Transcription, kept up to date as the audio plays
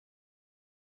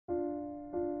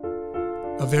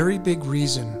A very big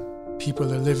reason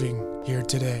people are living here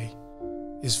today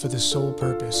is for the sole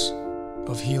purpose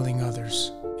of healing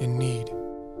others in need.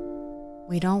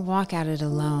 We don't walk at it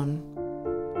alone.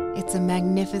 It's a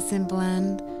magnificent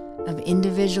blend of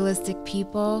individualistic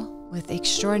people with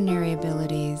extraordinary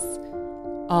abilities,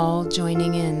 all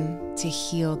joining in to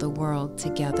heal the world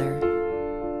together.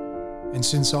 And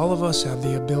since all of us have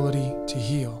the ability to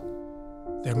heal,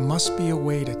 there must be a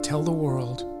way to tell the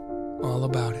world all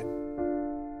about it.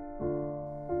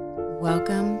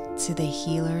 Welcome to the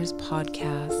Healers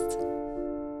Podcast.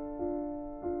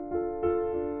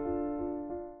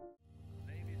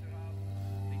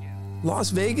 Las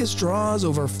Vegas draws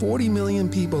over 40 million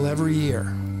people every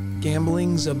year.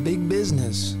 Gambling's a big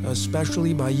business,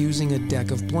 especially by using a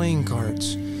deck of playing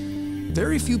cards.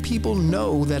 Very few people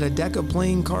know that a deck of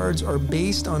playing cards are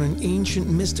based on an ancient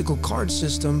mystical card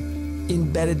system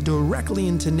embedded directly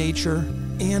into nature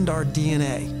and our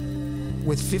DNA.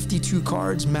 With 52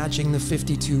 cards matching the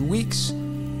 52 weeks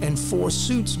and 4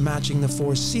 suits matching the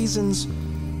 4 seasons,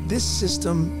 this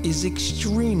system is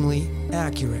extremely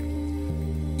accurate.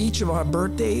 Each of our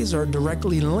birthdays are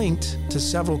directly linked to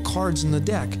several cards in the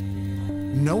deck.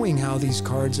 Knowing how these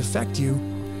cards affect you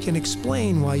can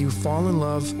explain why you fall in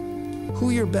love, who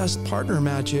your best partner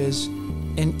match is,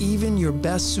 and even your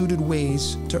best suited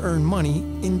ways to earn money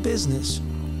in business.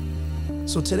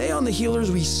 So today on The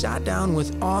Healers, we sat down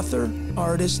with author,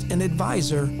 artist, and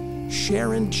advisor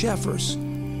Sharon Jeffers,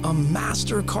 a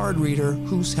master card reader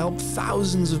who's helped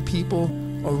thousands of people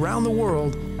around the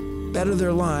world better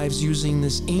their lives using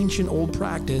this ancient old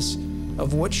practice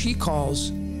of what she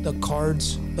calls the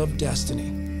cards of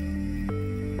destiny.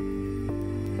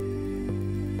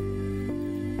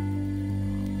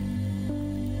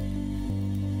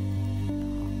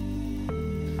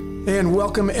 And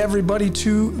welcome everybody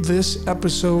to this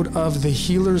episode of the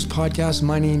Healers Podcast.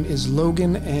 My name is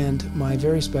Logan and my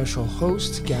very special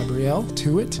host, Gabrielle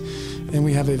Tuitt. And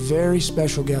we have a very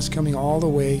special guest coming all the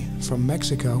way from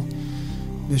Mexico,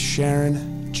 Miss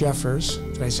Sharon Jeffers.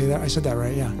 Did I say that? I said that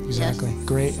right? Yeah, exactly. Yes.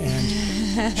 Great.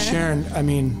 And Sharon, I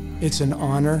mean, it's an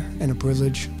honor and a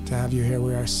privilege to have you here.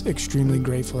 We are extremely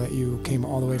grateful that you came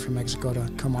all the way from Mexico to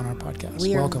come on our podcast.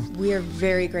 Welcome. We are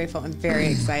very grateful and very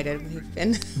excited. We've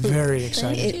been very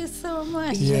excited. Thank you so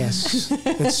much. Yes,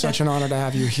 it's such an honor to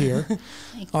have you here.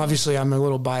 Obviously, I'm a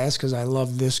little biased because I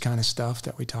love this kind of stuff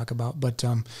that we talk about. But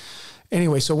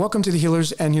anyway, so welcome to the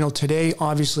Healers. And, today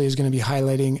obviously is going to be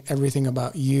highlighting everything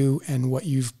about you and what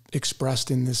you've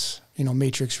expressed in this,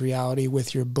 matrix reality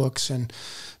with your books and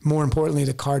more importantly,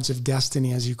 the cards of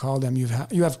destiny, as you call them. You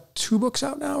have 2 books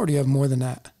out now, or do you have more than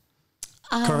that?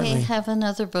 Currently? I have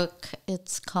another book.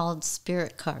 It's called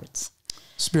Spirit Cards.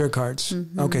 Spirit Cards.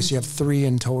 Mm-hmm. Okay, so you have 3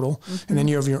 in total. Mm-hmm. And then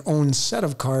you have your own set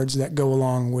of cards that go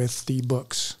along with the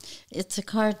books. It's a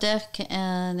card deck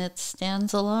and it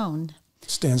stands alone.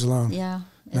 Stands alone. Yeah.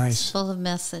 Nice. It's full of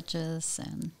messages.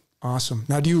 And awesome.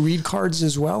 Now, do you read cards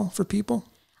as well for people?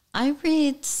 I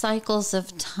read cycles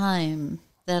of time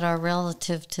that are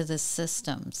relative to this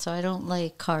system. So I don't lay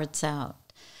cards out.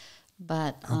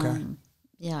 But, okay.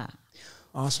 Yeah.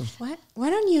 Awesome. Why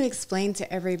don't you explain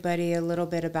to everybody a little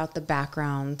bit about the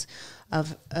background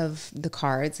of the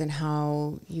cards and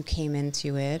how you came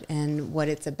into it and what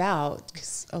it's about?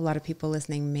 Because a lot of people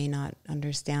listening may not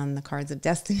understand the cards of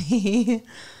destiny.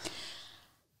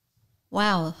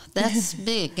 Wow, that's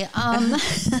big.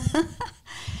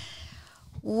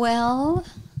 Well,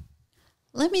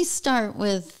 let me start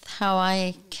with how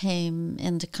I came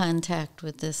into contact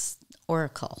with this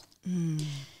oracle.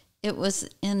 It was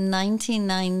in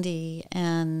 1990,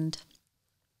 and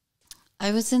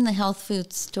I was in the health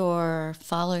food store,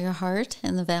 Follow Your Heart,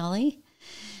 in the Valley,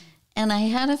 and I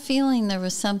had a feeling there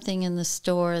was something in the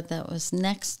store that was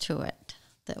next to it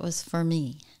that was for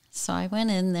me. So I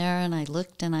went in there, and I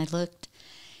looked, and I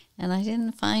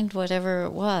didn't find whatever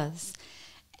it was.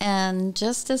 And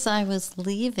just as I was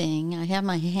leaving, I had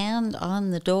my hand on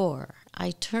the door.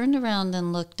 I turned around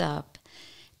and looked up,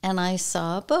 and I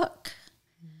saw a book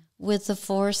with the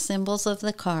 4 symbols of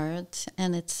the cards,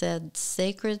 and it said,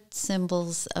 Sacred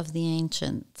Symbols of the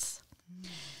Ancients.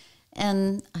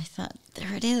 And I thought,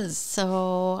 there it is.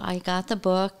 So I got the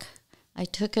book. I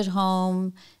took it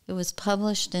home. It was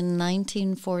published in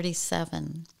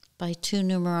 1947 by 2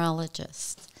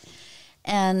 numerologists.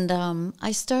 And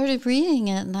I started reading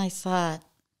it, and I thought,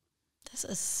 this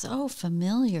is so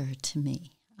familiar to me.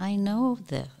 I know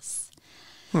this.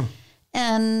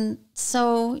 And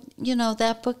so,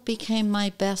 that book became my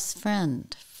best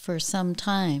friend for some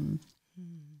time.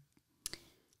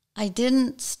 I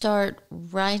didn't start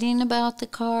writing about the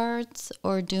cards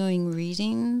or doing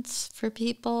readings for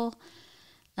people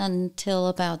until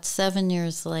about 7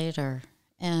 years later.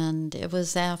 And it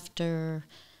was after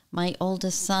my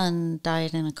oldest son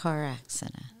died in a car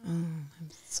accident. Oh,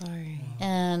 I'm sorry.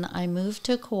 And I moved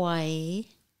to Kauai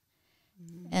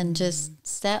and just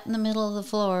sat in the middle of the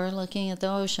floor looking at the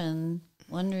ocean,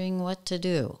 wondering what to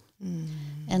do.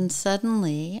 And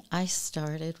suddenly I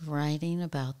started writing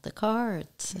about the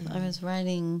cards. I was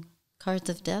writing Cards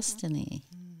of Destiny,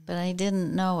 but I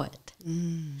didn't know it.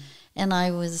 And I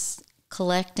was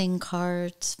collecting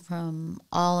cards from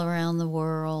all around the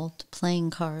world,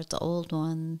 playing cards, old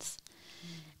ones.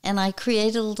 And I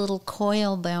created a little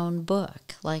coil-bound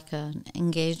book, like an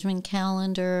engagement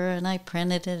calendar, and I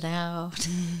printed it out.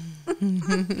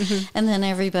 And then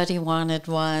everybody wanted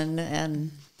one,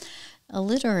 and a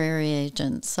literary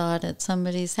agent saw it at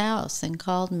somebody's house and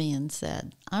called me and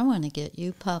said, I want to get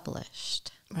you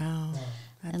published. Wow.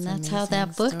 And that's how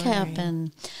that book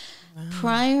happened. Wow.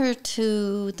 Prior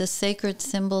to the Sacred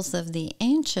Symbols of the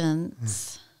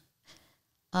Ancients,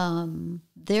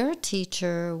 their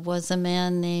teacher was a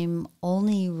man named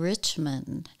Olney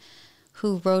Richmond,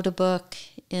 who wrote a book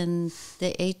in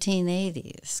the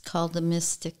 1880s called the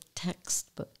Mystic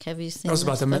Textbook. Have you seen that? Was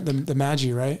about book? the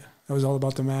Magi, right? That was all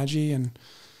about the Magi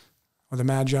or the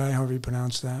Magi, however you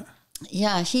pronounce that.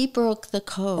 Yeah, he broke the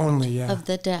code of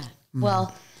the deck.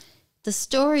 Well, the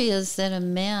story is that a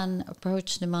man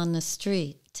approached him on the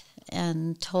street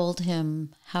and told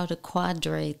him how to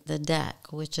quadrate the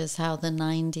deck, which is how the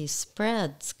 90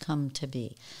 spreads come to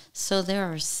be. So there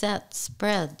are set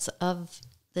spreads of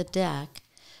the deck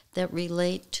that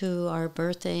relate to our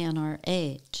birthday and our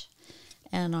age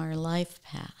and our life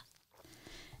path.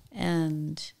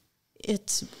 And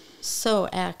it's so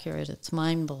accurate, it's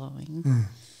mind-blowing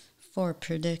for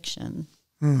prediction.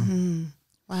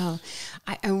 Wow.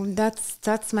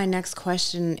 That's my next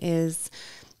question is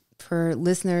for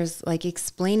listeners, like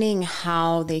explaining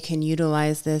how they can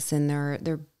utilize this in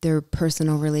their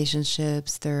personal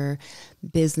relationships, their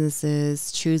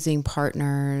businesses, choosing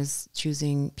partners,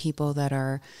 choosing people that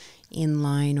are in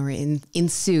line or in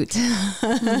suit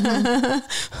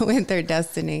with their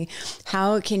destiny.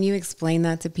 How can you explain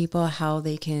that to people, how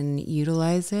they can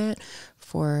utilize it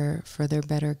for their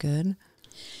better good?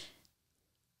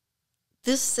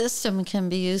 This system can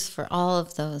be used for all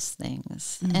of those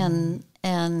things,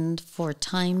 and for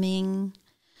timing,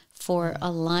 for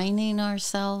aligning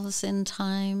ourselves in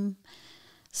time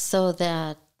so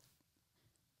that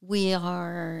we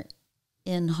are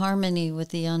in harmony with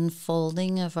the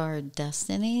unfolding of our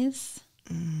destinies.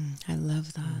 I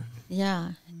love that.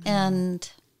 Yeah. And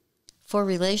for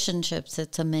relationships,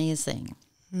 it's amazing.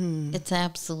 It's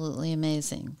absolutely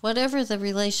amazing. Whatever the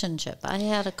relationship. I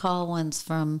had a call once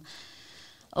from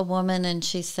a woman, and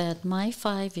she said, my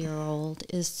 5-year-old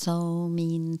is so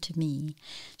mean to me.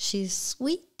 She's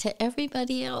sweet to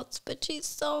everybody else, but she's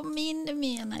so mean to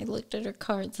me. And I looked at her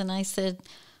cards and I said,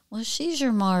 well, she's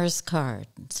your Mars card,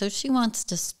 so she wants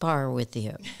to spar with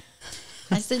you.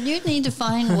 I said, you need to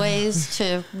find ways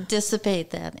to dissipate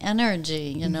that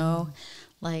energy,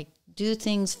 like do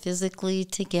things physically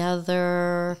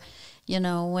together,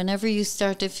 whenever you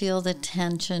start to feel the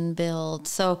tension build.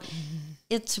 So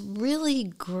it's really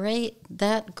great.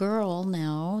 That girl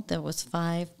now that was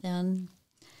 5 then,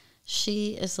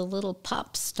 she is a little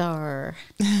pop star.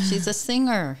 She's a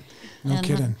singer. No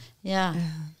kidding. Yeah.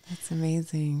 That's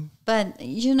amazing. But,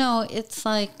 it's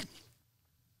like,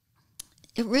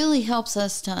 it really helps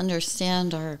us to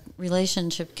understand our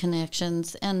relationship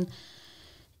connections. And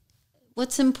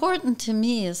what's important to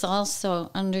me is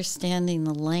also understanding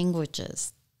the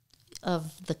languages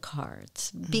of the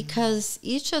cards, because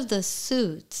each of the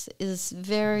suits is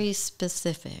very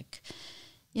specific.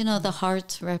 The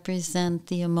hearts represent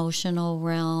the emotional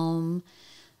realm,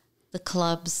 the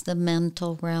clubs, the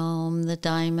mental realm, the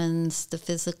diamonds, the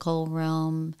physical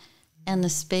realm, and the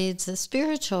spades, the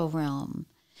spiritual realm.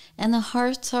 And the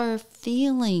hearts are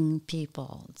feeling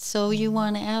people. So you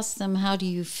want to ask them, how do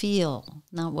you feel?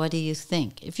 Not what do you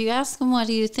think. If you ask them, what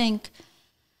do you think?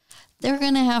 They're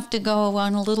going to have to go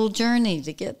on a little journey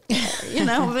to get there,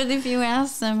 But if you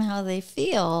ask them how they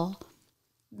feel,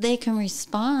 they can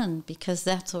respond because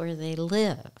that's where they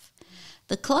live.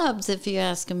 The clubs, if you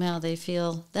ask them how they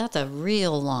feel, that's a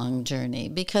real long journey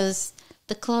because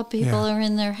the club people are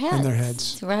in their heads. In their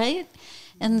heads. Right?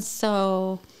 And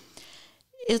so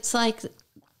it's like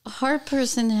a heart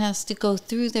person has to go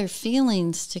through their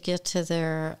feelings to get to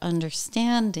their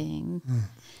understanding.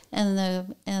 And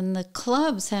the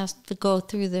clubs have to go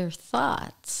through their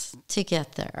thoughts to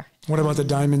get there. What about the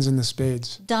diamonds and the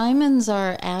spades? Diamonds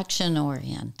are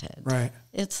action-oriented. Right.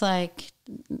 It's like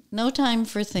no time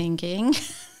for thinking.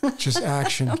 Just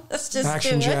action. Let's just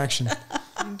action, do it. Jackson.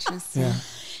 Interesting. Yeah.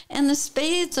 And the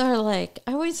spades are like,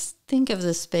 I always think of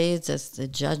the spades as the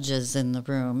judges in the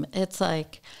room. It's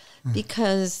like,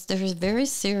 because they're very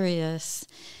serious.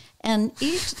 And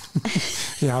each.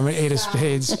 Yeah, I'm an 8 of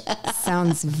spades.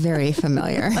 Sounds very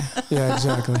familiar. Yeah,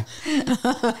 exactly.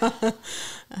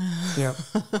 Yeah,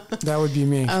 that would be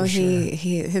me. Oh, for sure.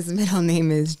 his middle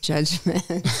name is Judgment.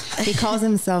 He calls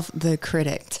himself the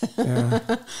critic. Yeah,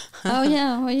 Oh,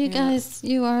 yeah. Well, you guys,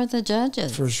 you are the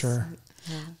judges. for sure.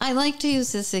 I like to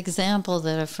use this example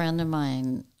that a friend of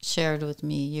mine shared with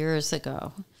me years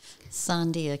ago,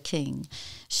 Sandia King.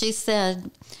 She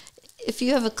said, if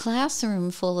you have a classroom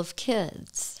full of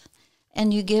kids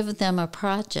and you give them a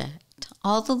project,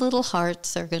 all the little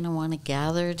hearts are going to want to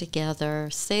gather together.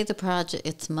 Say the project,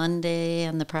 it's Monday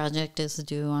and the project is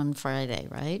due on Friday,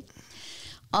 right?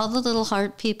 All the little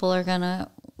heart people are going to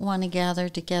want to gather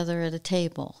together at a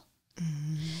table.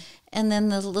 Mm-hmm. And then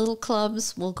the little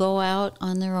clubs will go out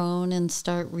on their own and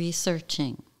start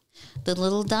researching. The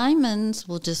little diamonds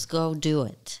will just go do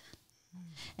it.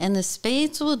 And the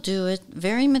spades will do it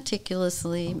very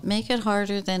meticulously, make it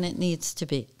harder than it needs to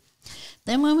be.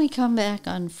 Then when we come back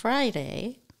on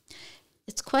Friday,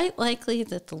 it's quite likely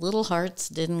that the little hearts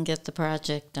didn't get the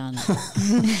project done.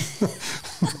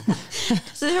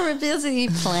 So they were busy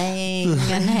playing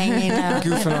and hanging out.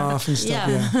 Goofing off and stuff,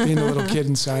 yeah. Being a little kid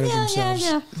inside of themselves.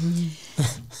 Yeah.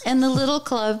 And the little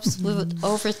clubs would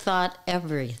overthought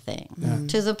everything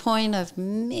to the point of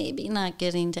maybe not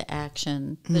getting to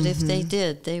action. But if they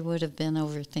did, they would have been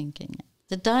overthinking it.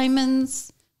 The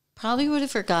diamonds probably would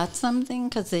have forgot something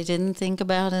because they didn't think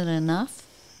about it enough.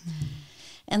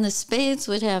 And the spades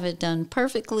would have it done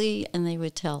perfectly, and they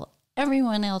would tell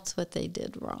everyone else what they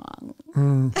did wrong.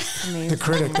 The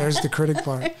critic, there's the critic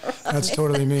part. That's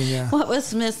totally me, yeah. What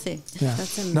was missing? Yeah.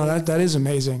 No, that is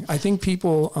amazing. I think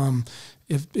people,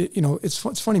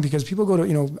 it's funny because people go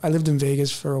to, I lived in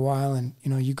Vegas for a while, and,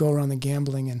 you go around the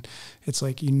gambling, and it's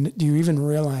like, do you even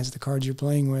realize the cards you're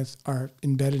playing with are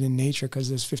embedded in nature, because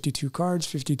there's 52 cards,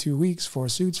 52 weeks, 4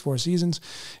 suits, 4 seasons.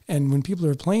 And when people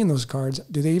are playing those cards,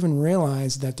 do they even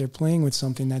realize that they're playing with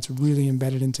something that's really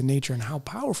embedded into nature, and how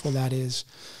powerful that is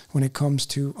when it comes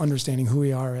to understanding who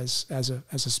we are as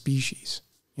a species?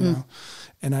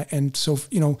 And so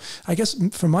I guess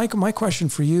for my question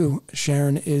for you,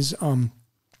 Sharon, is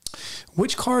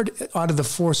which card out of the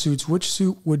 4 suits, which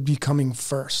suit would be coming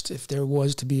first if there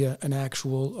was to be an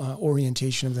actual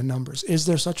orientation of the numbers? Is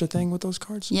there such a thing with those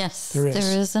cards? Yes, there is.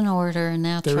 There is an order, a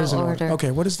natural order.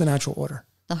 Okay, what is the natural order?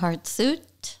 The heart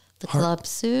suit, the club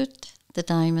suit, the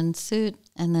diamond suit,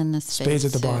 and then the spades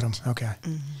at the suit. bottom. Okay.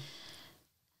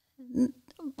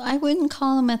 I wouldn't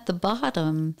call them at the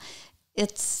bottom.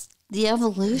 It's the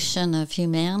evolution of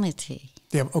humanity.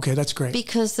 Yeah, okay, that's great.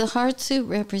 Because the heart suit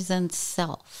represents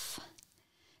self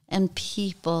and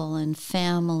people and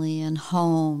family and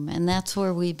home, and that's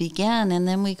where we begin. And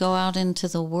then we go out into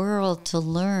the world to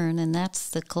learn, and that's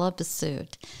the club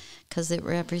suit, because it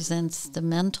represents the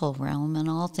mental realm and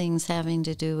all things having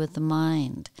to do with the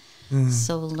mind.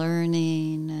 So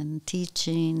learning and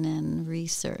teaching and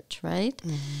research, right?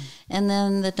 And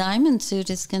then the diamond suit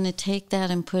is going to take that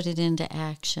and put it into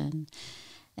action.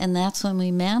 And that's when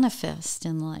we manifest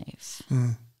in life,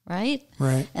 right?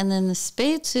 Right. And then the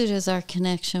spade suit is our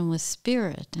connection with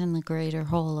spirit and the greater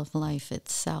whole of life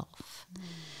itself.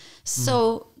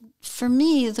 So for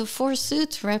me, the 4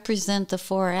 suits represent the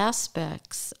 4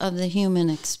 aspects of the human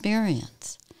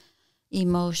experience: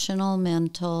 emotional,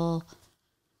 mental,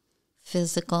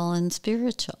 physical, and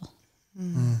spiritual.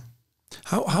 You've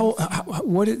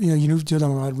done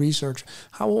a lot of research.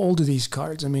 How old are these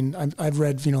cards? I mean, I've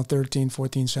read, 13th,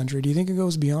 14th century. Do you think it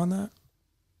goes beyond that?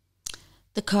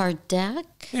 The card deck?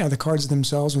 Yeah, the cards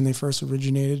themselves, when they first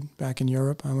originated back in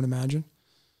Europe, I would imagine.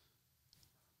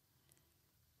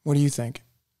 What do you think?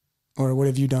 Or what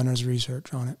have you done as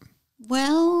research on it?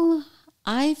 Well,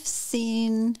 I've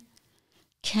seen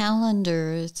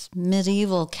calendars,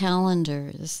 medieval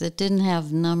calendars that didn't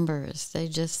have numbers. They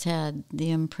just had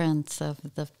the imprints of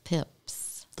the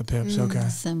pips. The pips, okay.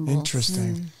 Symbols.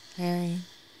 Interesting. Very.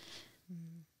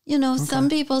 Some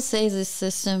people say the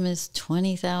system is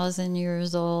 20,000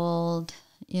 years old,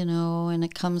 and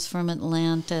it comes from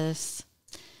Atlantis.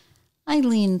 I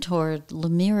lean toward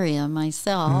Lemuria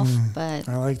myself, but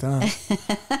I like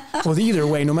that. Well, either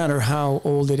way, no matter how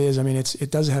old it is, I mean, it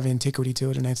does have antiquity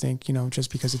to it, and I think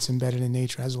just because it's embedded in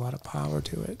nature has a lot of power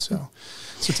to it. So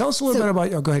tell us a little bit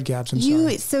about. Oh, go ahead, Gabs. I'm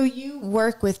sorry. So you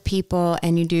work with people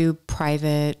and you do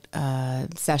private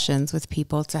sessions with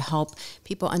people to help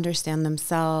people understand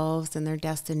themselves and their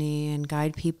destiny and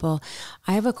guide people.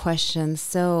 I have a question.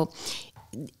 So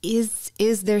Is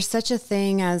there such a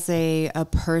thing as a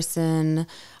person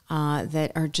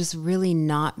that are just really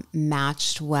not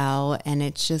matched well, and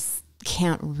it just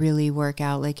can't really work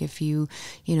out? Like if you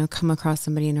come across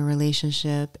somebody in a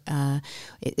relationship,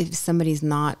 if somebody's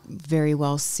not very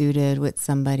well suited with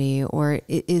somebody, or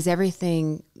is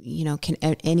everything, can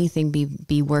anything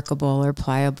be workable or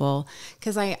pliable?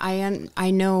 Because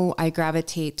I know I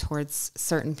gravitate towards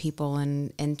certain people,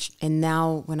 and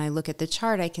now when I look at the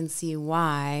chart, I can see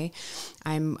why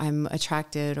I'm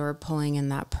attracted or pulling in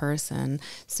that person.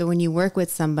 So when you work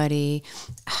with somebody,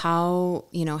 how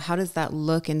does that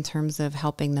look in terms of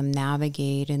helping them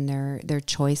navigate in their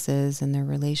choices and their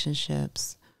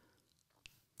relationships?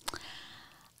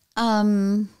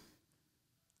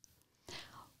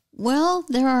 Well,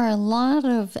 there are a lot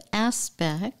of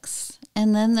aspects,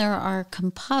 and then there are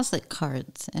composite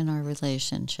cards in our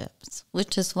relationships,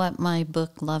 which is what my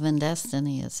book, Love and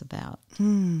Destiny, is about.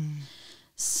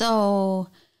 So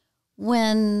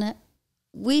when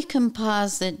we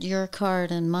composite your card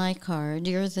and my card,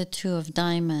 you're the 2 of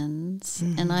diamonds,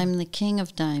 and I'm the king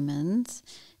of diamonds,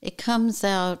 it comes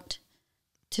out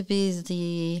to be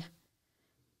the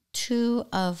 2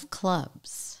 of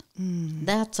clubs.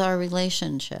 That's our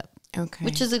relationship. Okay.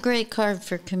 Which is a great card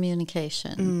for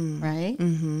communication, right?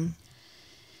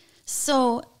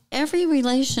 So every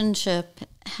relationship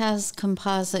has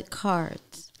composite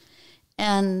cards.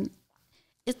 And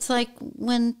it's like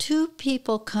when 2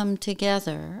 people come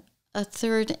together, a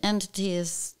third entity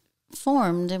is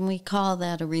formed, and we call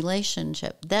that a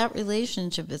relationship. That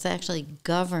relationship is actually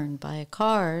governed by a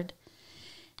card,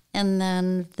 and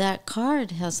then that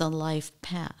card has a life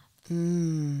path.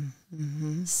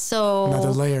 So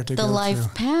another layer to the go life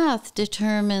through. path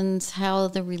determines how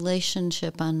the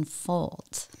relationship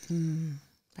unfolds.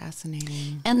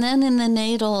 Fascinating. And then in the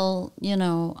natal,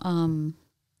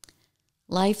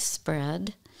 life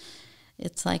spread,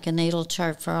 it's like a natal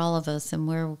chart for all of us, and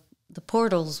where the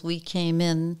portals we came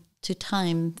in to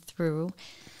time through.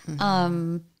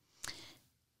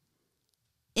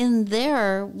 In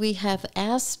there, we have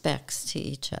aspects to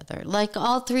each other. Like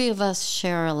all 3 of us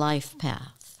share a life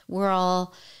path.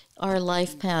 Our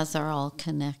life paths are all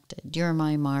connected. You're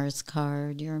my Mars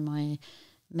card, you're my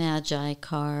Magi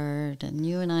card, and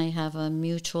you and I have a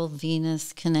mutual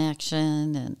Venus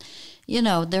connection, and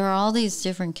there are all these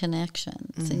different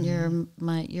connections. And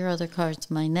your other card's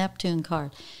my Neptune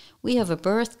card. We have a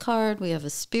birth card, we have a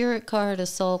spirit card, a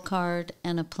soul card,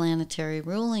 and a planetary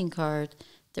ruling card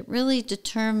that really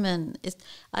determine,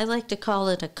 I like to call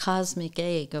it a cosmic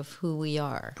egg of who we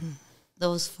are,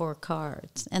 those 4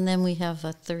 cards. And then we have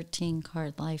a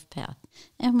 13-card life path,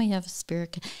 and we have a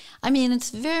spirit. I mean,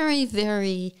 it's very,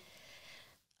 very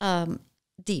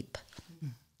deep.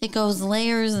 It goes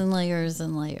layers and layers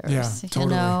and layers, yeah,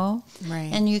 totally.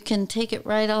 Right. And you can take it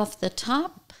right off the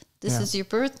top. This is your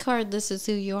birth card. This is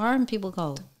who you are. And people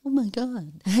go, oh, my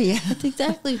God. That's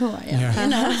exactly who I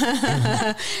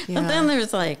am. But then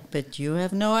there's but you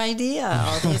have no idea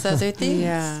all these other things.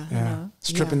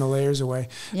 Stripping the layers away.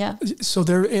 Yeah. So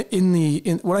there,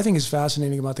 in what I think is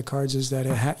fascinating about the cards is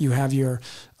that you have your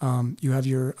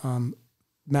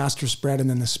master spread and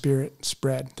then the spirit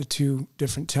spread, the 2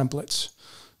 different templates.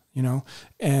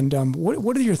 And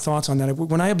what are your thoughts on that?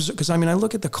 When I observe, because I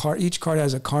look at the card. Each card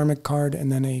has a karmic card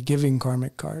and then a giving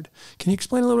karmic card. Can you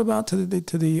explain a little bit about to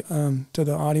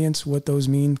the audience what those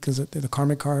mean? Because the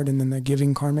karmic card and then the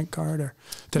giving karmic card, or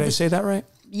did I say that right?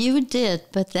 You did,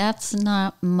 but that's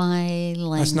not my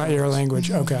language. That's not your language.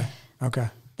 Okay.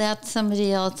 That's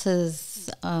somebody else's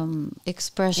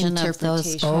expression of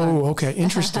those cards. Oh, okay,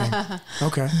 interesting.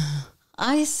 Okay.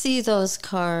 I see those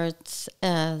cards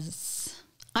as,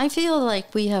 I feel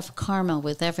like we have karma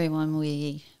with everyone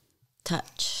we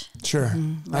touch. Sure.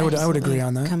 I would agree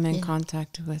on that. Come in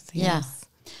contact with. Yes.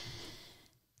 Yeah.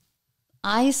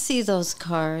 I see those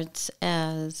cards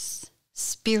as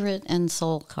spirit and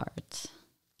soul cards.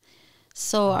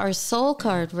 So our soul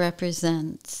card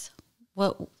represents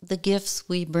what the gifts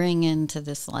we bring into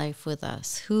this life with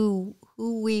us, who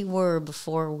we were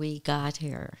before we got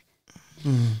here.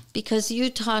 Because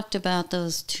you talked about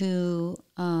those 2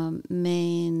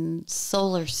 main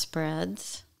solar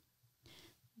spreads,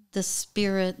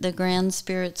 the grand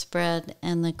spirit spread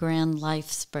and the grand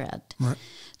life spread. Right.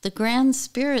 The grand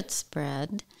spirit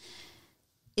spread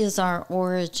is our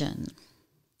origin.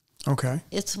 Okay.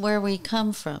 It's where we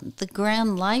come from. The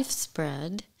grand life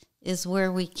spread is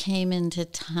where we came into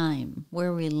time,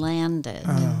 where we landed.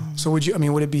 So would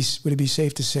it be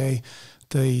safe to say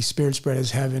the spirit spread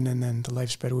is heaven and then the life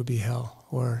spread would be hell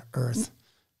or earth?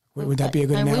 Would that be a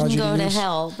good I analogy wouldn't go to to use?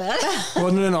 hell, but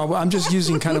Well, no. Well, I'm just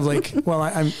using kind of like, well,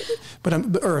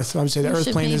 the Earth. I would say the Earth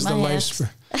plane is the life.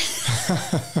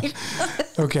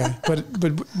 Okay, but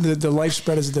the life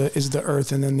spread is the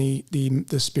Earth, and then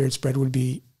the spirit spread would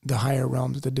be the higher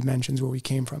realms, the dimensions where we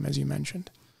came from, as you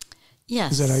mentioned.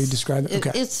 yes. Is that how you describe it?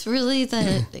 Okay. It's really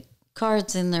the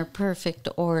cards in their perfect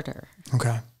order.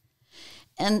 Okay.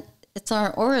 And it's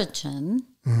our origin,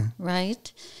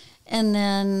 right? And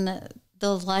then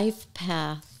the life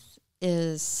path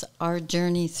is our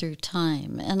journey through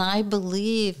time. And I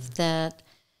believe that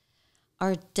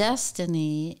our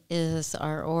destiny is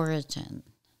our origin.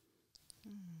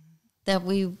 That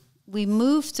we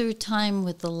move through time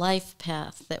with the life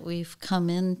path that we've come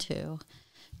into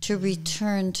to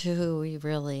return to who we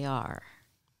really are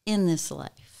in this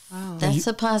life. Wow. That's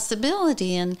a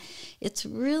possibility. And it's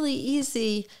really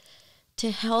easy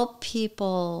to help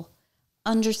people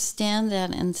understand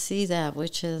that and see that,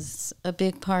 which is a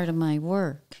big part of my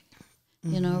work.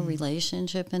 You know,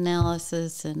 relationship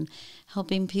analysis and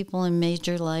helping people in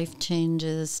major life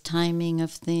changes, timing of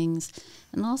things,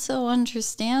 and also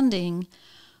understanding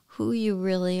who you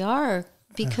really are.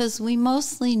 Because we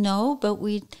mostly know, but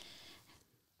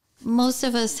most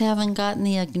of us haven't gotten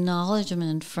the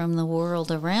acknowledgement from the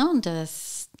world around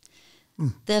us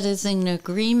that is in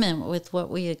agreement with what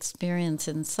we experience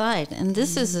inside. And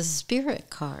this is a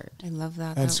spirit card. I love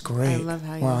that. That's great. I love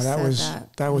how you wow, said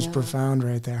that. That was Yeah. profound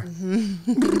right there. I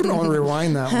want to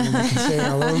rewind that one. You can say it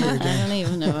all over I again. don't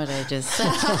even know what I just said.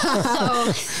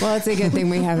 Well, it's a good thing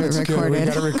we have it It's good. We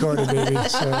recorded. got it recorded, baby.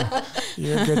 So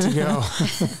you're good to go.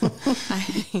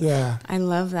 Yeah, I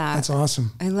love that. that's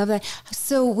awesome. I love that.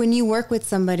 So when you work with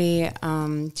somebody,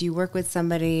 do you work with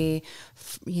somebody,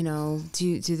 you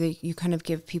kind of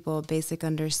give people a basic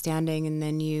understanding, and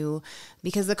then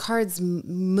because the cards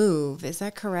move, is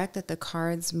that correct, that the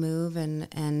cards move,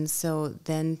 and so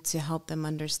then to help them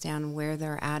understand where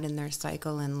they're at in their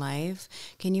cycle in life?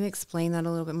 Can you explain that a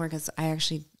little bit more? Because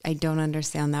I don't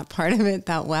understand that part of it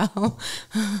that well.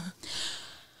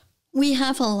 We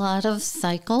have a lot of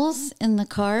cycles in the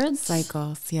cards.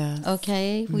 Cycles, yeah.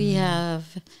 Okay, we have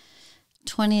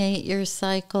 28-year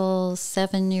cycles,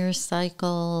 7-year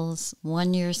cycles,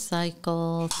 1-year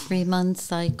cycle, 3-month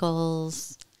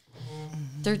cycles.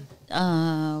 We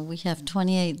have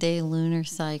 28-day lunar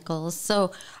cycles.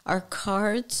 So our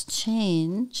cards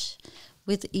change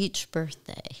with each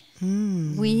birthday.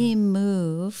 We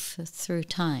move through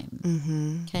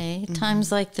time. Okay,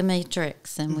 time's like the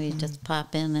Matrix, and we just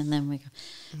pop in, and then we go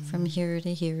from here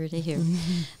to here to here.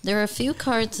 There are a few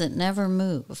cards that never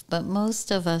move, but most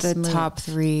of us The move. top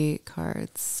 3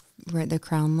 cards, right? The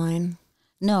crown line.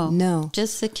 No,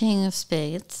 just the King of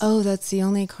Spades. Oh, that's the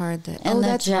only card that. And the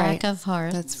that's Jack right. of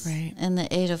Hearts. That's right. And the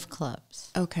 8 of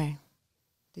Clubs. Okay.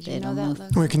 Did They you know don't that? move.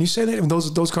 Look? Wait, can you say that?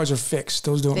 Those cards are fixed.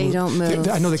 Those don't They move. don't move.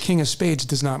 I know the King of Spades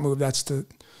does not move. That's the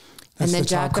And the top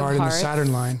Jack of card in the Hearts?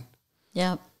 Saturn line.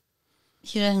 Yep.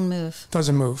 He doesn't move.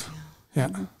 Doesn't move.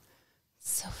 Yeah.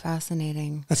 So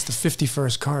fascinating. That's the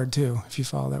 51st card, too. If you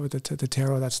follow that with the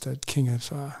tarot, that's the King of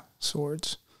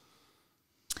Swords.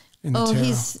 In the Oh, tarot.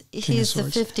 he's King of the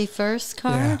Swords. 51st Yeah,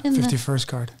 card? 51st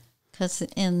card. Because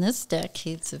in this deck,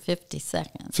 he's the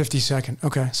 52nd. 52nd.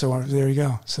 Okay, so there you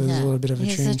go. So there's a little bit of a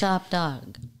he's change. the top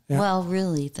dog. Yeah. Well,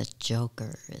 really, the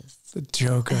Joker is. The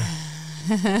Joker.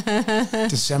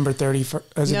 December 31st.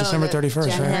 Is it No, December the 31st, right?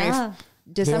 January Yeah.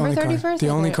 December only card. 31st? The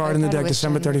only I card in the thought it deck, was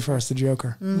December January. 31st, the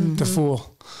Joker. The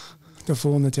Fool. The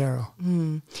Fool in the tarot.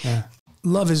 Yeah.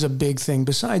 Love is a big thing.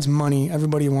 Besides money,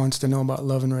 everybody wants to know about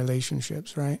love and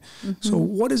relationships, right? So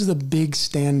what is the big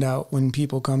standout when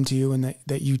people come to you and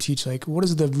that you teach? Like, what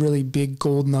is the really big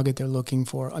gold nugget they're looking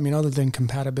for? I mean, other than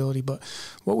compatibility, but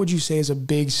what would you say is a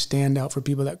big standout for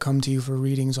people that come to you for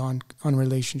readings on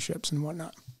relationships and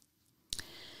whatnot?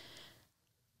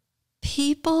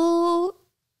 People,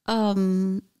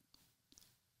 I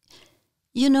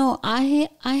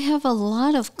have a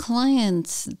lot of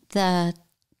clients that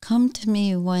come to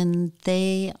me when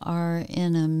they are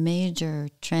in a major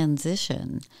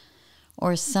transition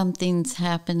or something's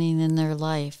happening in their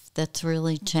life that's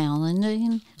really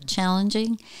challenging.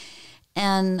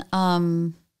 And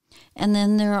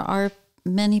then there are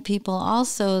many people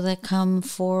also that come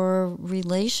for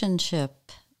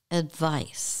relationship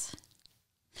advice,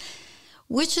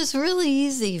 which is really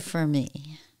easy for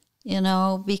me,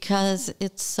 because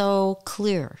it's so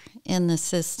clear in the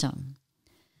system.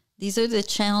 These are the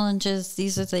challenges,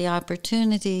 these are the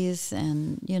opportunities,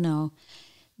 and,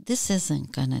 this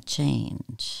isn't going to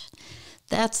change.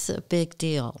 That's a big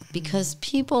deal because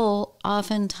people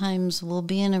oftentimes will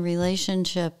be in a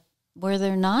relationship where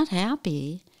they're not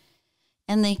happy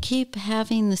and they keep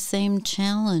having the same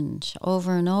challenge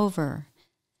over and over.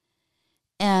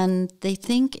 And they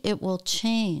think it will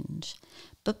change.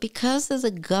 But because of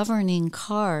the governing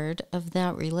card of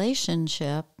that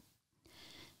relationship,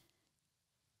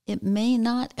 it may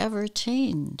not ever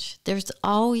change. There's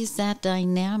always that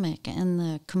dynamic, and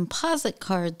the composite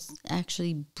cards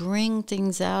actually bring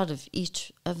things out of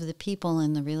each of the people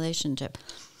in the relationship.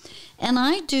 And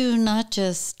I do not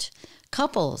just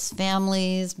couples,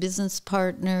 families, business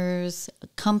partners,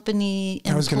 company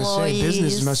employees. I was going to say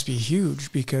business must be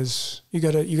huge, because you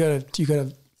got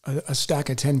a stack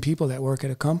of 10 people that work at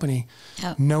a company.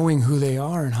 Yep. Knowing who they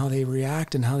are and how they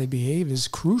react and how they behave is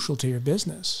crucial to your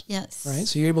business. Yes. Right?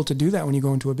 So you're able to do that when you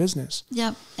go into a business.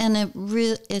 Yep. And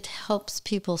it helps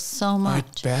people so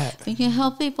much. I bet. You can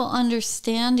help people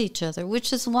understand each other,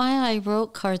 which is why I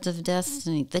wrote Cards of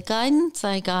Destiny. The guidance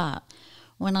I got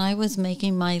when I was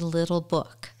making my little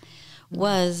book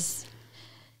was,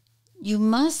 you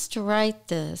must write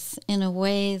this in a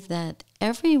way that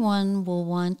everyone will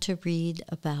want to read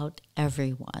about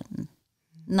everyone,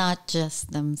 not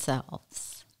just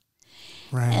themselves.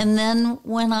 Right. And then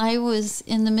when I was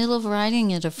in the middle of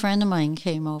writing it, a friend of mine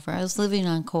came over. I was living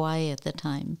on Kauai at the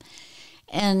time.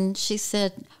 And she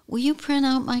said, will you print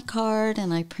out my card?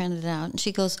 And I printed it out. And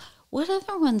she goes, what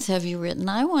other ones have you written?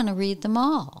 I want to read them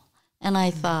all. And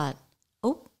I thought,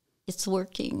 oh, it's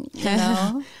working,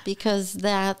 because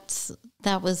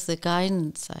that was the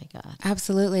guidance I got.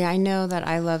 Absolutely. I know that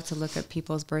I love to look at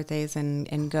people's birthdays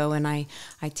and go, and I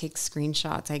take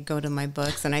screenshots. I go to my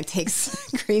books and I take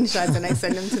screenshots and I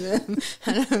send them to them.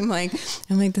 And I'm like,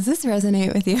 does this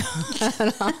resonate with you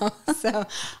at all? So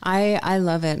I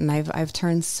love it. And I've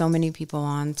turned so many people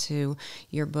on to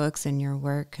your books and your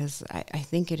work, because I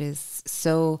think it is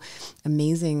so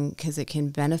amazing, because it can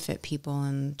benefit people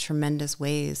in tremendous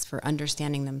ways for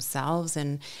understanding themselves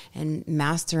and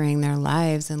mastering their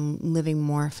lives and living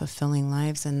more fulfilling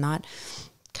lives, and not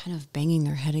kind of banging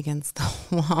their head against the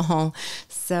wall.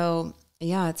 So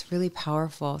yeah, it's really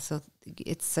powerful. So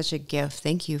it's such a gift.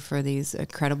 Thank you for these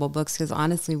incredible books, because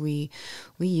honestly, we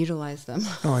utilize them.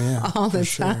 Oh yeah, all the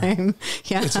time.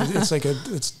 Yeah, it's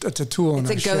a tool. It's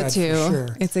in a go-to.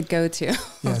 Sure. It's a go-to.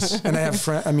 Yes, and I have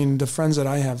the friends that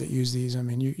I have that use these. I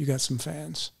mean, you got some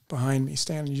fans behind me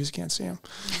standing. You just can't see them,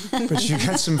 but you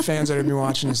got some fans that have been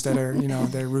watching us that are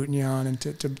they're rooting you on and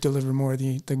to deliver more of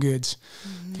the goods.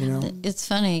 It's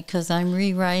funny, because I'm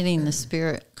rewriting the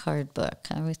Spirit card book.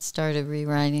 I started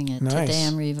rewriting it. Nice. Today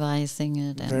I'm revising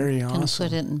it and Very going to awesome.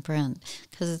 put it in print,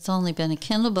 because it's only been a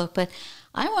Kindle book. But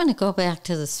I want to go back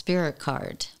to the Spirit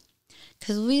card,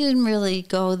 because we didn't really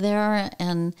go there,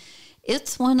 and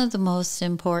it's one of the most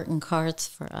important cards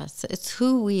for us. It's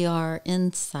who we are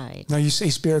inside. Now, you say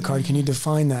Spirit card. Can you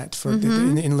define that for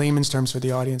in layman's terms for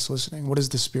the audience listening? What is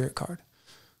the Spirit card?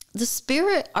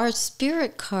 Our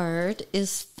Spirit card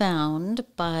is found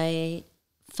by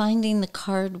finding the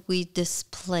card we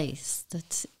displace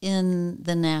that's in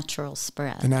the natural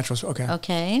spread. The natural, okay.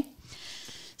 Okay?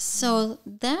 So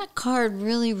that card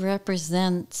really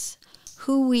represents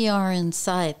who we are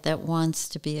inside that wants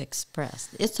to be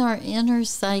expressed. It's our inner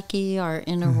psyche, our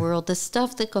inner world, the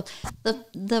stuff that goes,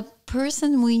 the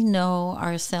person we know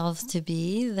ourselves to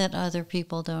be that other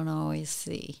people don't always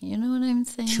see. You know what I'm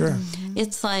saying? Sure.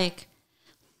 It's like,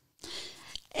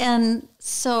 and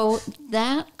so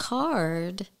that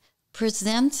card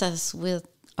presents us with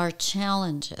our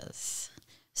challenges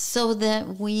so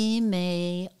that we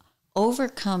may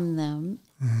overcome them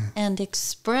and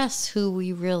express who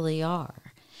we really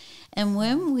are. And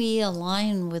when we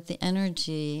align with the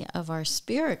energy of our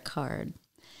Spirit card,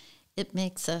 it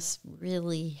makes us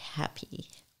really happy.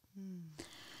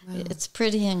 Wow. It's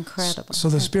pretty incredible. So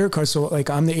the Spirit card, so like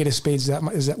I'm the 8 of spades,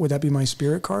 would that be my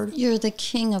Spirit card? You're the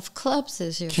King of Clubs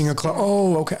is your King of Clubs.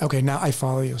 Oh, okay. Now I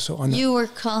follow you. So you were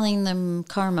calling them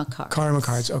karma cards. Karma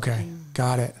cards. Okay,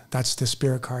 got it. That's the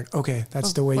Spirit card. Okay,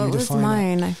 that's the way you define it. What was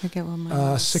mine? I forget what mine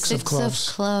was. Six of Clubs. Six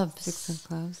of Clubs. Six of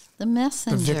Clubs. The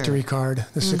messenger. The victory card.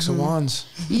 The 6 of Wands.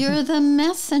 You're the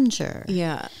messenger.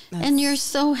 Yeah. And you're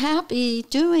so happy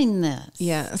doing this.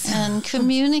 Yes. And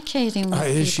communicating with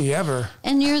people. Is she ever?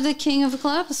 And you're the King of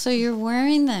Clubs, so you're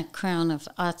wearing that crown of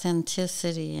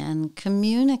authenticity and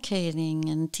communicating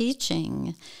and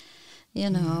teaching.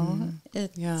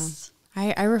 It's... Yeah.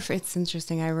 It's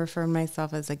interesting. I refer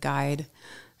myself as a guide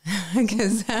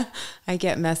because I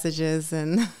get messages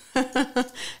and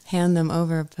hand them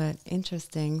over. But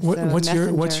interesting. What's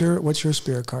your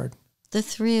Spirit card? The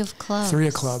 3 of Clubs. 3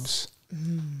 of Clubs.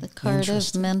 The card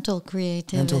of mental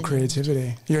creativity. Mental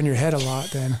creativity. You're in your head a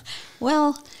lot then.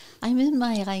 Well, I'm in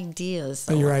my ideas.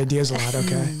 Oh, your ideas a lot,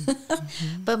 okay.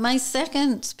 But my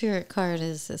second spirit card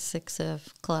is the 6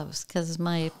 of clubs, because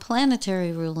my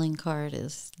planetary ruling card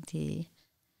is the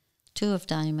 2 of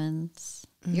diamonds.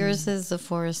 Yours is the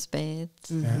 4 of spades.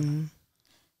 Yeah.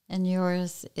 And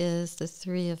yours is the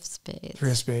 3 of spades.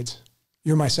 3 of spades.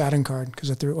 You're my Saturn card, because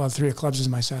 3 of clubs is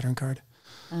my Saturn card.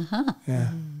 Uh-huh. Yeah.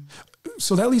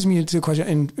 So that leads me to the question,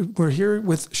 and we're here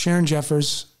with Sharon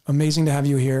Jeffers. Amazing to have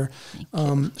you here.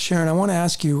 Sharon, I want to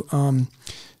ask you,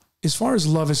 as far as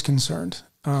love is concerned,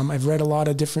 I've read a lot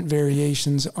of different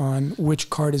variations on which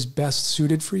card is best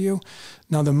suited for you.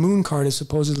 Now, the moon card is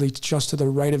supposedly just to the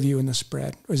right of you in the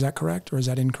spread. Is that correct, or is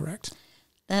that incorrect?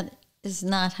 That is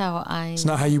not how It's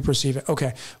not how you perceive it.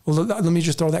 Okay. Well, let me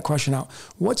just throw that question out.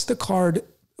 What's the card...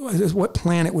 What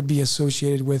planet would be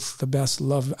associated with the best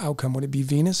love outcome? Would it be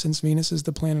Venus, since Venus is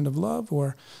the planet of love,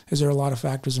 or is there a lot of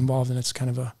factors involved and it's kind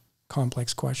of a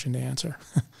complex question to answer?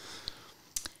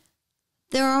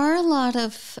 There are a lot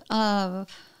of,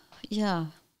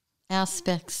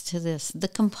 aspects to this. The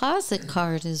composite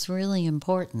card is really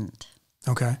important.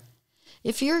 Okay.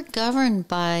 If you're governed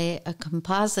by a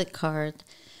composite card,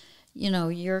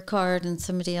 your card and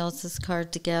somebody else's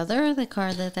card together, the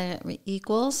card that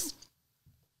equals,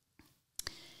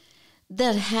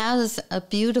 that has a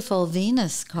beautiful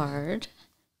Venus card,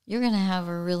 you're going to have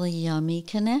a really yummy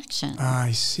connection.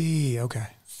 I see. Okay.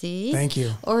 See? Thank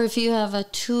you. Or if you have a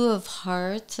 2 of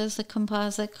hearts as a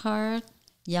composite card,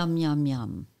 yum, yum,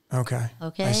 yum. Okay.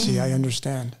 Okay? I see. I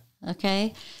understand.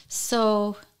 Okay?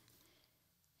 So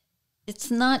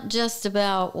it's not just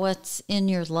about what's in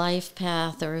your life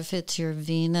path or if it's your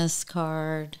Venus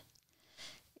card.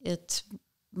 It's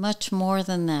much more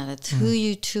than that. It's who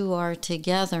you two are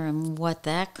together and what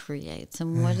that creates.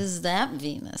 And what is that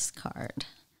Venus card?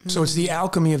 So it's the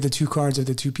alchemy of the 2 cards of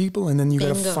the 2 people, and then you got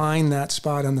to Bingo. find that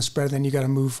spot on the spread, then you got to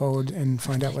move forward and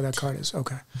find out where that card is.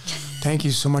 Okay. Thank you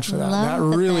so much for that. That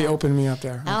really opened me up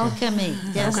there. Okay. Alchemy.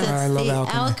 Yes, it's I love the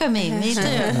alchemy. Me too.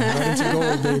 Right into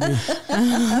gold, baby.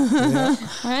 Yeah.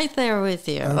 Right there with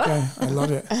you. Okay. I love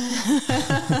it.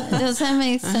 Does that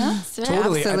make sense?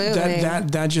 Totally. Absolutely.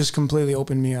 That just completely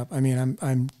opened me up. I mean,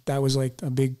 that was like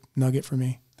a big nugget for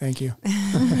me. Thank you.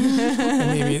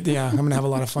 And maybe, I'm going to have a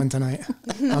lot of fun tonight.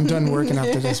 I'm done working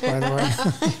after this, by the way.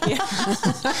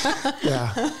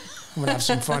 Yeah. I'm going to have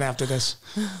some fun after this.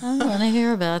 I want to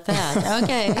hear about that.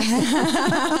 Okay.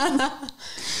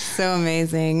 So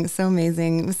amazing. So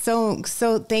amazing. So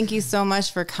thank you so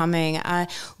much for coming.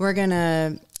 We're going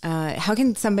to, how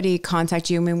can somebody contact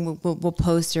you? I mean, we'll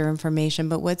post your information,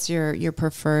 but what's your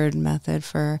preferred method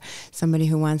for somebody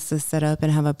who wants to set up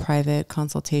and have a private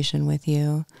consultation with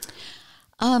you?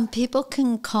 People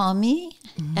can call me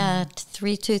at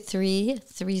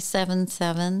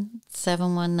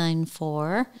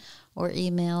 323-377-7194 or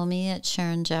email me at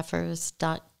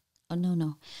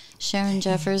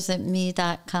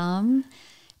SharonJeffers@me.com.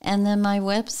 And then my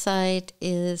website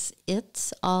is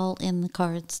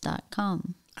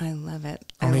it'sallinthecards.com. I love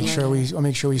it. I'll make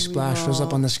sure we splash those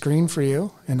up on the screen for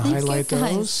you and Thank highlight you,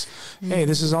 guys. those. Hey,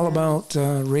 this is all about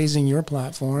raising your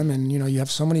platform, and you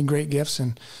have so many great gifts.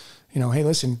 And hey,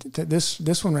 listen,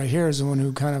 this one right here is the one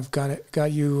who kind of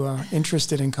got you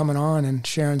interested in coming on and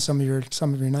sharing some of your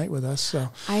night with us. So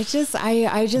I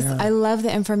love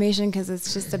the information because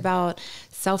it's just about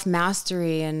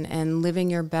self-mastery and living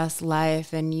your best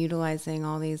life and utilizing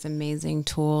all these amazing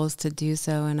tools to do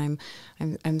so. And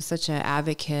I'm such an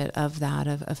advocate of that,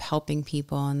 of helping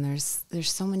people. And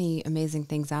there's so many amazing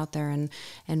things out there, and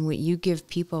what you give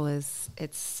people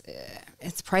it's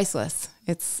priceless.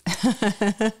 It's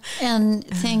And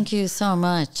thank you so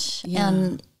much. Yeah.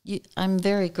 And I'm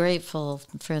very grateful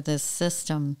for this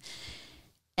system.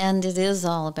 And it is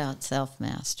all about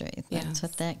self-mastery. That's Yes.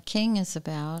 what that king is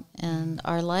about. And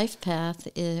our life path,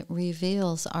 it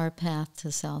reveals our path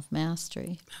to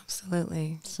self-mastery.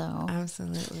 absolutely. So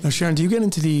Absolutely. now, Sharon, do you get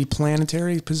into the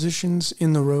planetary positions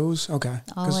in the rows? Okay,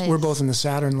 because we're Always. both in the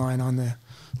Saturn line on the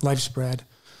life spread,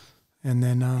 and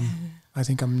then I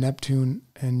think I'm Neptune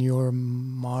and you're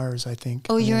Mars, I think.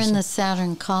 Oh, you're And in the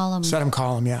Saturn column. Saturn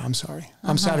column, yeah, I'm sorry.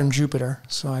 I'm Saturn Jupiter,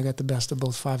 so I got the best of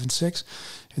both 5 and 6.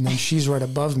 And then she's right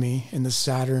above me in the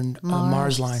Saturn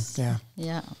Mars line. Yeah.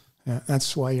 Yeah. Yeah.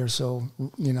 That's why you're so,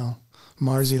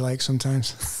 Marsy like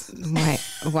sometimes.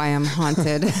 Why I'm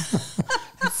haunted.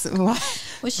 That's why.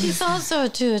 Well, she's also a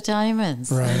 2 of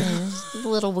diamonds. Right. The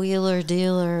little wheeler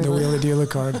dealer. The wheeler dealer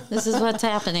card. This is what's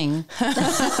happening.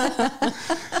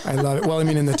 I love it. Well, I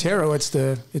mean, in the tarot, it's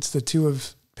the 2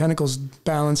 of Pentacles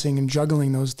balancing and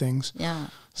juggling those things. Yeah.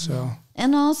 So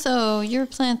And also, your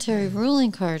planetary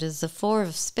ruling card is the 4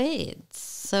 of spades.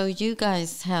 So you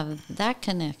guys have that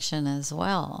connection as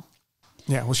well.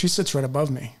 Yeah, well, she sits right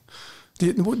above me. Do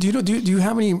you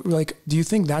have any, like, do you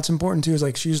think that's important too? Is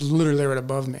like, she's literally right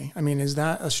above me. I mean, is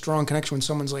that a strong connection when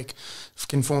someone's like,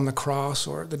 can form the cross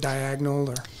or the diagonal,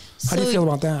 or how do you feel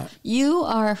about that? You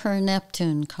are her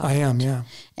Neptune card. I am, yeah.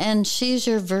 And she's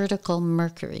your vertical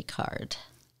Mercury card.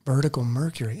 Vertical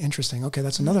Mercury. Interesting. Okay,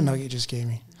 that's another nugget you just gave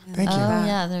me. Thank you. Oh,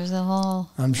 yeah, there's a whole...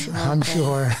 I'm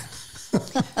sure.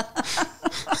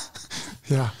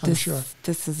 Yeah, I'm sure.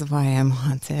 This is why I'm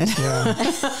haunted.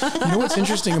 Yeah. You know what's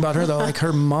interesting about her, though? Like,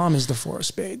 her mom is the Four of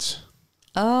Spades.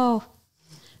 Oh,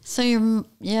 so you're...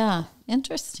 Yeah,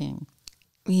 interesting.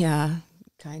 Yeah,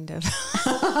 kind of.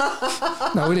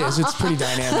 No, it is. It's pretty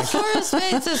dynamic. Four of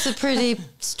Spades is a pretty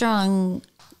strong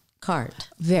card.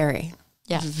 Very.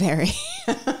 Yeah. Very.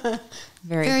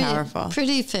 Very powerful.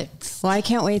 Pretty fixed. Well, I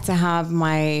can't wait to have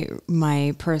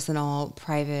my personal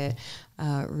private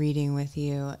reading with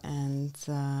you, and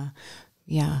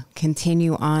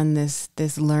continue on this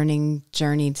learning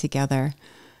journey together.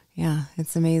 Yeah,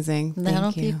 it's amazing.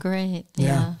 That'll be great.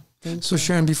 Yeah. So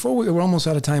Sharon, before we're almost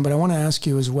out of time, but I want to ask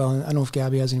you as well, and I don't know if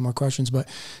Gabby has any more questions, but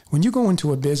when you go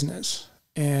into a business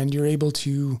and you're able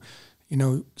to,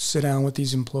 sit down with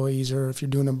these employees, or if you're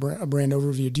doing a brand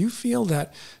overview, do you feel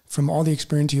that from all the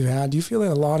experience you've had, do you feel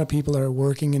that a lot of people are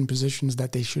working in positions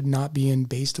that they should not be in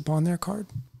based upon their card?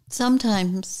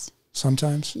 Sometimes.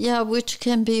 Yeah, which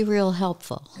can be real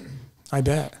helpful. I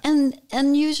bet. And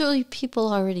usually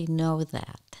people already know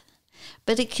that.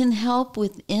 But it can help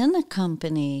within a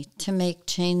company to make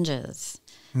changes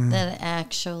that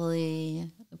actually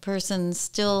the person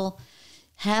still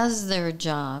has their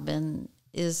job and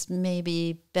is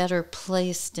maybe better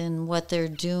placed in what they're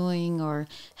doing, or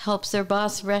helps their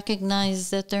boss recognize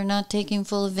that they're not taking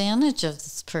full advantage of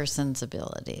this person's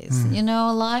abilities. A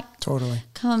lot totally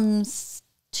comes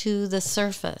to the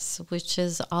surface, which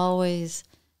is always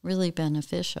really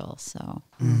beneficial. So,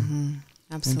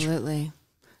 Absolutely.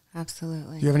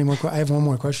 Absolutely. Do you have any more? I have one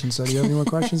more question. So do you have any more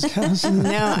questions, Kaz?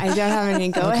 No, I don't have any.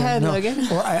 Go ahead, Logan.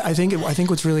 Well, I think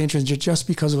what's really interesting, just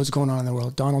because of what's going on in the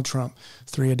world, Donald Trump,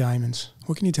 Three of Diamonds.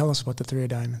 What can you tell us about the Three of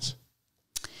Diamonds?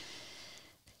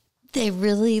 They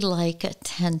really like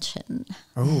attention.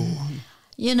 Oh.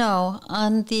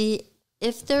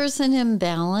 If there's an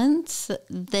imbalance,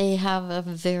 they have a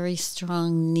very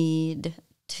strong need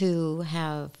to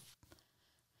have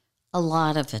a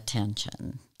lot of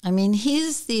attention. I mean,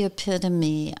 he's the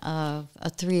epitome of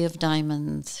a Three of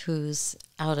Diamonds who's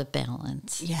out of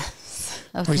balance. Yes.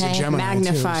 Okay. He's a Gemini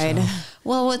magnified. Too, so.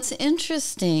 Well, what's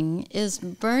interesting is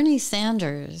Bernie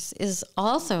Sanders is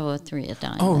also a Three of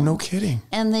Diamonds. Oh, no kidding.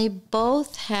 And they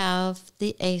both have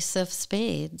the Ace of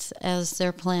Spades as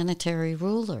their planetary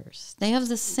rulers. They have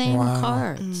the same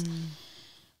cards.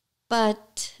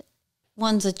 But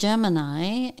one's a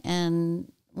Gemini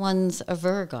and one's a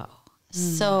Virgo.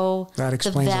 So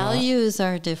the values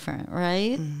are different,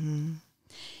 right?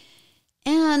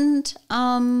 And,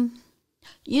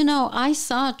 I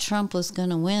saw Trump was going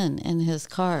to win in his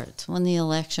cards when the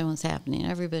election was happening.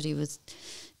 Everybody was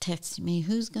texting me,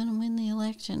 who's going to win the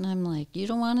election? I'm like, you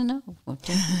don't want to know.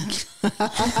 Okay.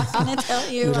 I'm going to tell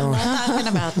you. I'm not talking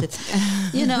about this.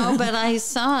 But I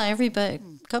saw a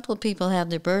couple of people had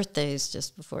their birthdays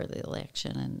just before the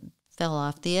election and fell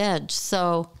off the edge.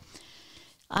 So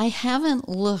I haven't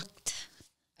looked.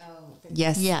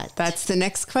 Yes, yet. That's the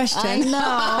next question. I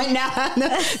know.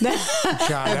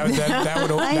 God, that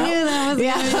would open. I knew that was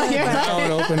that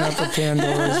would open up a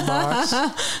Pandora's box.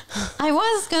 I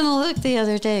was going to look the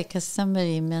other day because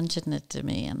somebody mentioned it to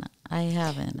me, and I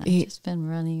haven't. I've just been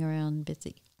running around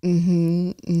busy.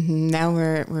 Now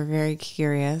we're very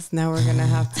curious. Now we're gonna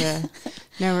have to.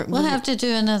 We'll have to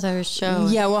do another show.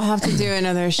 Yeah, we'll have to do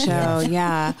another show.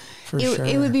 Yeah, for sure.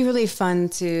 It would be really fun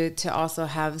to also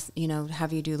have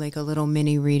you do like a little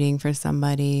mini reading for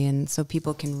somebody, and so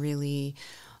people can really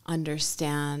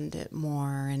understand it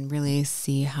more and really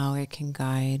see how it can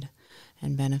guide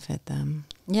and benefit them.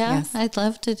 Yeah, yes. I'd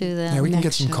love to do that. Yeah, we can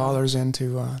get some callers in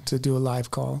to do a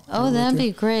live call. Oh, that'd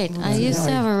be great. I used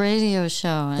to have a radio show.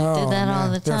 I did that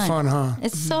all the time. They're fun, huh?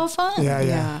 It's so fun.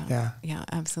 Yeah,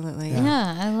 absolutely.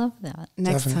 Yeah, I love that.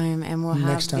 Next time, and we'll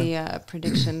have the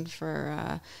prediction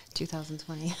for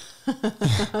 2020.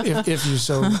 if you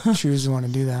so choose to want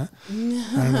to do that. I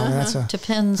don't know.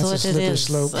 Depends what it is.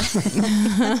 Slope.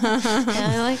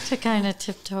 I like to kind of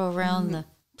tiptoe around the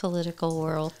political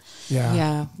world.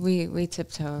 Yeah, we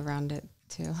tiptoe around it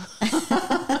too.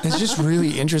 it's just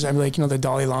really interesting. I mean, like, the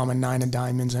Dalai Lama, 9 of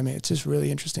Diamonds. I mean, it's just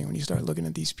really interesting when you start looking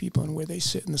at these people and where they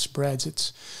sit in the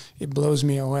spreads. It blows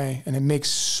me away, and it makes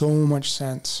so much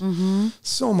sense.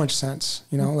 So much sense.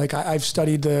 Like I've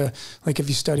studied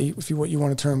if you what you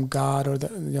want to term God or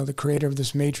the creator of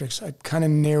this matrix. I kind of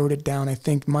narrowed it down. I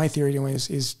think my theory anyway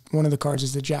is one of the cards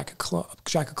is the Jack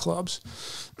of Clubs,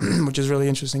 which is really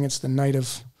interesting. It's the Knight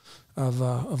of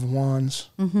Wands,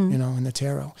 in the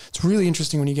tarot. It's really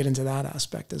interesting when you get into that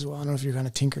aspect as well. I don't know if you're kind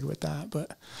of tinkered with that,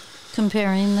 but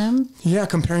comparing them. Yeah,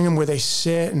 comparing them where they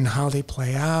sit and how they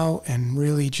play out, and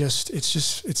really it's just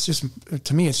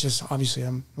to me, it's just, obviously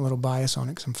I'm a little biased on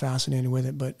it because I'm fascinated with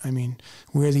it, but I mean,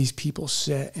 where these people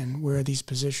sit and where these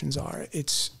positions are,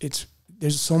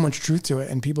 there's so much truth to it,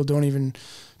 and people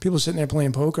sitting there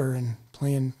playing poker and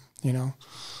playing,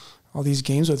 all these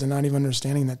games with it, not even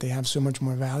understanding that they have so much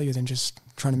more value than just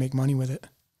trying to make money with it.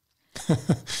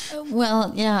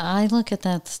 Well, yeah, I look at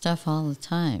that stuff all the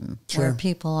time, Sure. where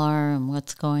people are and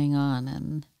what's going on,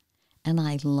 and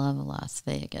I love Las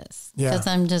Vegas because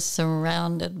I'm just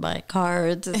surrounded by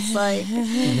cards. It's like,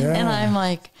 and I'm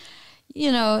like,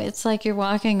 it's like you're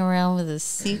walking around with a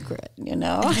secret,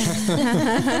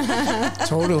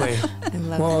 Totally.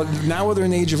 Well, now we're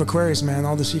in the age of Aquarius, man.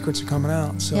 All the secrets are coming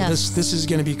out. So this is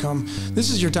going to this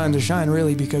is your time to shine,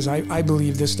 really, because I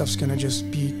believe this stuff's going to just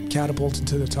be catapulted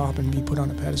to the top and be put on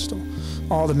a pedestal.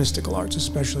 All the mystical arts,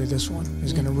 especially this one,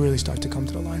 is going to really start to come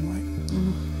to the limelight.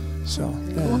 So,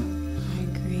 yeah. Cool. I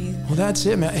agree. Well, that's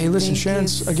it, man. Hey, listen, Sharon,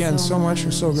 again, so much.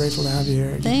 We're so grateful to have you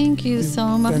here. Thank you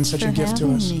so much. Been such a gift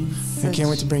to us. I can't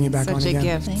wait to bring you back on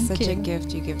again. Such a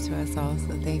gift you give to us all.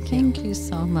 So thank you. Thank you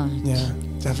so much. Yeah,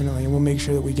 definitely. And we'll make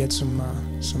sure that we get some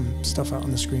stuff out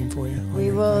on the screen for you. We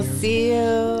will see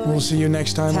you. We'll see you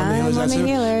next time on the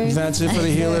Healers. That's it for the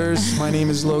Healers. My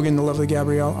name is Logan, the lovely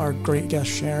Gabrielle, our great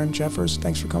guest Sharon Jeffers.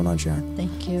 Thanks for coming on, Sharon.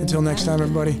 Thank you. Until next time,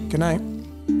 everybody. Good night.